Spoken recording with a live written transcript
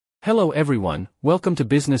Hello everyone, welcome to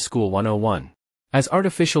Business School 101. As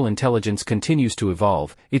artificial intelligence continues to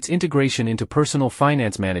evolve, its integration into personal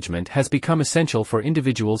finance management has become essential for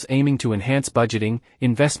individuals aiming to enhance budgeting,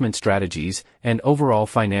 investment strategies, and overall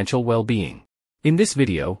financial well-being. In this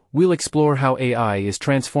video, we'll explore how AI is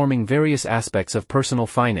transforming various aspects of personal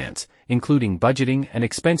finance, including budgeting and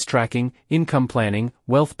expense tracking, income planning,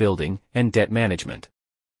 wealth building, and debt management.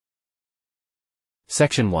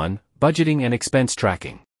 Section 1: Budgeting and Expense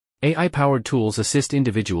Tracking. AI-powered tools assist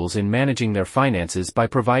individuals in managing their finances by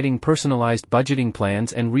providing personalized budgeting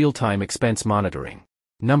plans and real-time expense monitoring.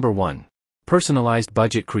 Number 1. Personalized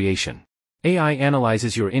budget creation. AI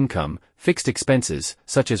analyzes your income, fixed expenses,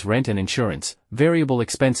 such as rent and insurance, variable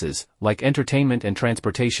expenses, like entertainment and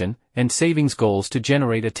transportation, and savings goals to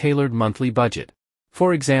generate a tailored monthly budget.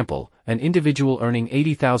 For example, an individual earning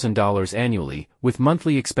 $80,000 annually, with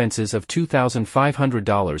monthly expenses of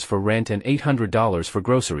 $2,500 for rent and $800 for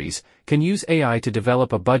groceries, can use AI to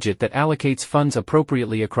develop a budget that allocates funds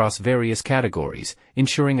appropriately across various categories,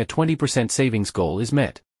 ensuring a 20% savings goal is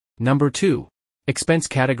met. Number 2. Expense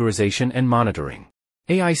categorization and monitoring.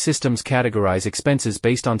 AI systems categorize expenses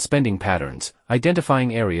based on spending patterns,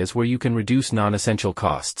 identifying areas where you can reduce non-essential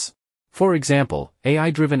costs. For example,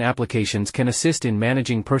 AI-driven applications can assist in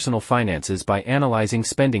managing personal finances by analyzing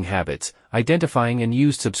spending habits, identifying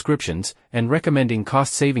unused subscriptions, and recommending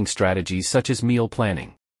cost-saving strategies such as meal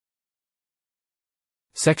planning.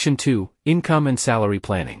 Section 2: Income and Salary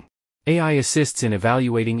Planning. AI assists in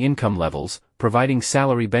evaluating income levels, providing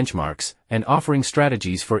salary benchmarks, and offering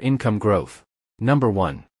strategies for income growth. Number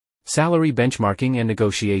 1. Salary benchmarking and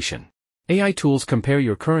negotiation. AI tools compare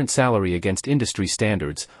your current salary against industry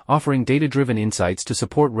standards, offering data-driven insights to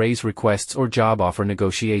support raise requests or job offer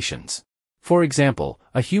negotiations. For example,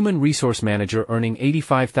 a human resource manager earning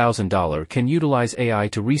 $85,000 can utilize AI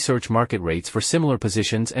to research market rates for similar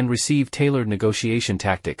positions and receive tailored negotiation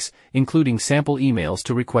tactics, including sample emails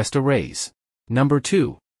to request a raise. Number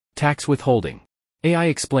 2. Tax withholding. AI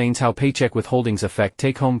explains how paycheck withholdings affect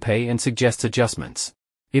take-home pay and suggests adjustments.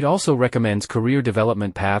 It also recommends career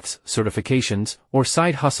development paths, certifications, or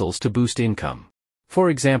side hustles to boost income. For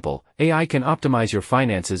example, AI can optimize your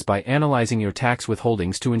finances by analyzing your tax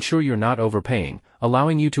withholdings to ensure you're not overpaying,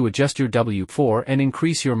 allowing you to adjust your W-4 and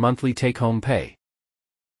increase your monthly take-home pay.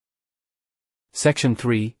 Section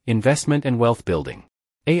 3: Investment and Wealth Building.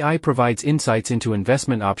 AI provides insights into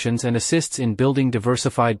investment options and assists in building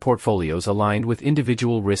diversified portfolios aligned with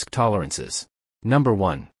individual risk tolerances. Number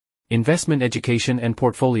 1. Investment education and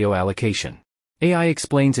portfolio allocation. AI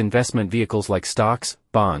explains investment vehicles like stocks,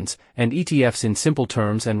 bonds, and ETFs in simple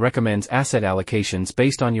terms and recommends asset allocations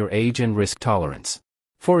based on your age and risk tolerance.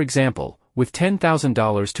 For example, with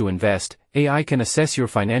 $10,000 to invest, AI can assess your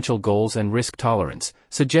financial goals and risk tolerance,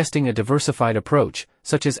 suggesting a diversified approach,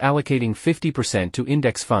 such as allocating 50% to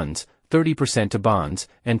index funds, 30% to bonds,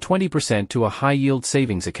 and 20% to a high-yield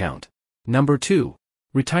savings account. Number 2.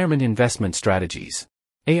 Retirement investment strategies.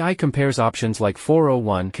 AI compares options like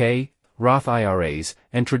 401k, Roth IRAs,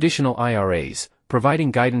 and traditional IRAs,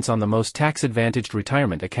 providing guidance on the most tax-advantaged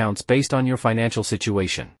retirement accounts based on your financial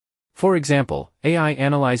situation. For example, AI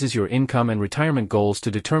analyzes your income and retirement goals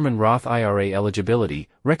to determine Roth IRA eligibility,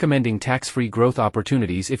 recommending tax-free growth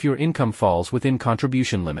opportunities if your income falls within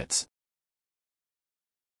contribution limits.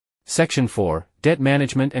 Section 4: Debt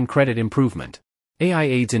Management and Credit Improvement. AI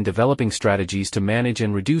aids in developing strategies to manage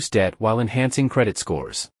and reduce debt while enhancing credit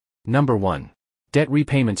scores. Number 1. Debt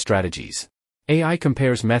repayment strategies. AI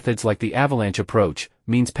compares methods like the avalanche approach,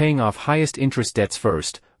 means paying off highest interest debts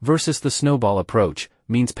first, versus the snowball approach,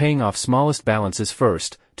 means paying off smallest balances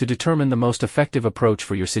first, to determine the most effective approach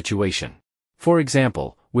for your situation. For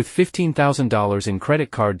example, with $15,000 in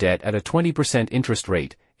credit card debt at a 20% interest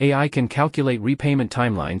rate, AI can calculate repayment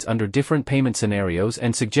timelines under different payment scenarios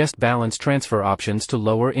and suggest balance transfer options to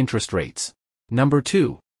lower interest rates. Number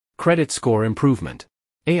 2. Credit score improvement.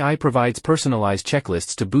 AI provides personalized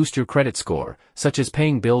checklists to boost your credit score, such as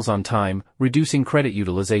paying bills on time, reducing credit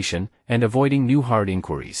utilization, and avoiding new hard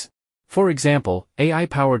inquiries. For example,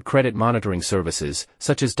 AI-powered credit monitoring services,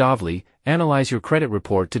 such as Dovly, analyze your credit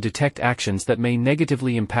report to detect actions that may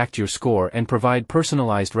negatively impact your score and provide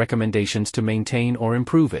personalized recommendations to maintain or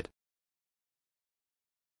improve it.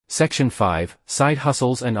 Section 5: Side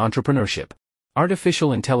Hustles and Entrepreneurship.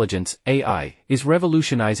 Artificial intelligence, AI, is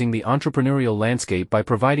revolutionizing the entrepreneurial landscape by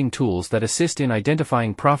providing tools that assist in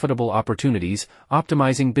identifying profitable opportunities,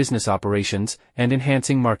 optimizing business operations, and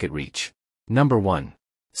enhancing market reach. Number 1.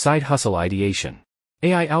 Side hustle ideation.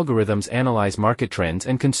 AI algorithms analyze market trends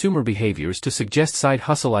and consumer behaviors to suggest side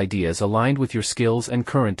hustle ideas aligned with your skills and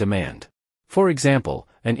current demand. For example,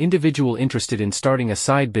 an individual interested in starting a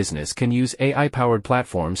side business can use AI-powered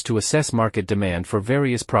platforms to assess market demand for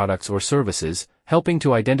various products or services, helping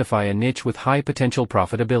to identify a niche with high potential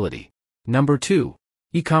profitability. Number 2.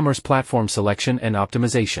 E-commerce platform selection and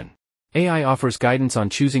optimization. AI offers guidance on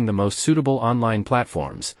choosing the most suitable online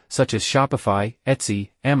platforms, such as Shopify, Etsy,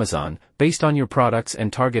 Amazon, based on your products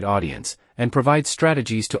and target audience, and provides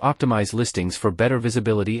strategies to optimize listings for better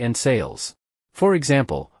visibility and sales. For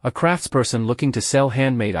example, a craftsperson looking to sell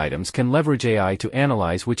handmade items can leverage AI to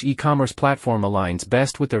analyze which e-commerce platform aligns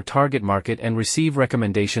best with their target market and receive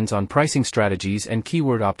recommendations on pricing strategies and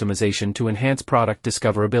keyword optimization to enhance product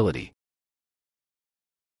discoverability.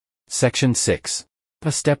 Section 6.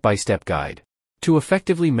 A step-by-step guide. To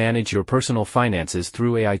effectively manage your personal finances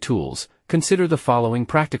through AI tools, consider the following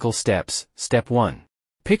practical steps. Step 1.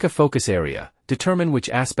 Pick a focus area. Determine which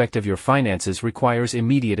aspect of your finances requires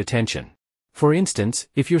immediate attention. For instance,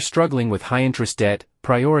 if you're struggling with high-interest debt,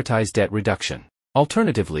 prioritize debt reduction.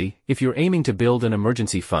 Alternatively, if you're aiming to build an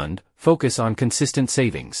emergency fund, focus on consistent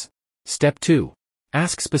savings. Step 2.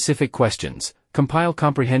 Ask specific questions. Compile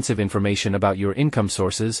comprehensive information about your income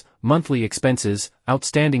sources, monthly expenses,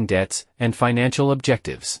 outstanding debts, and financial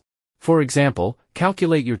objectives. For example,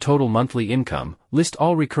 calculate your total monthly income, list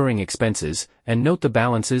all recurring expenses, and note the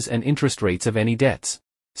balances and interest rates of any debts.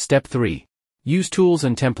 Step 3. Use tools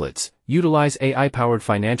and templates. Utilize AI-powered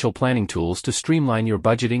financial planning tools to streamline your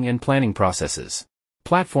budgeting and planning processes.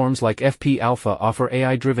 Platforms like FP Alpha offer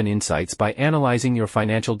AI-driven insights by analyzing your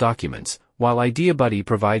financial documents, while IdeaBuddy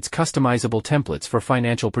provides customizable templates for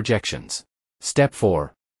financial projections. Step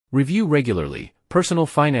 4. Review regularly. Personal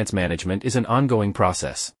finance management is an ongoing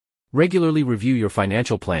process. Regularly review your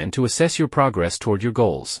financial plan to assess your progress toward your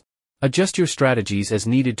goals. Adjust your strategies as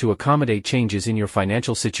needed to accommodate changes in your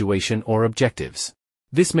financial situation or objectives.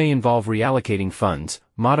 This may involve reallocating funds,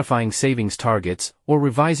 modifying savings targets, or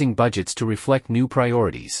revising budgets to reflect new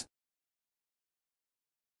priorities.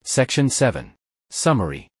 Section 7.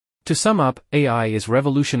 Summary. To sum up, AI is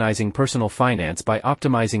revolutionizing personal finance by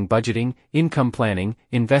optimizing budgeting, income planning,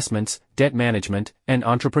 investments, debt management, and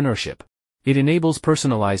entrepreneurship. It enables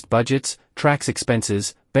personalized budgets, tracks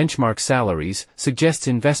expenses, benchmarks salaries, suggests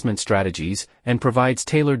investment strategies, and provides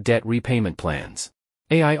tailored debt repayment plans.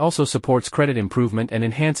 AI also supports credit improvement and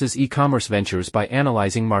enhances e-commerce ventures by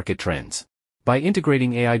analyzing market trends. By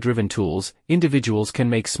integrating AI-driven tools, individuals can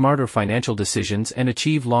make smarter financial decisions and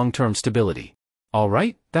achieve long-term stability.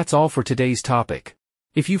 Alright, that's all for today's topic.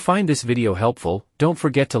 If you find this video helpful, don't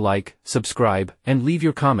forget to like, subscribe, and leave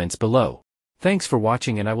your comments below. Thanks for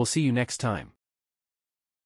watching and I will see you next time.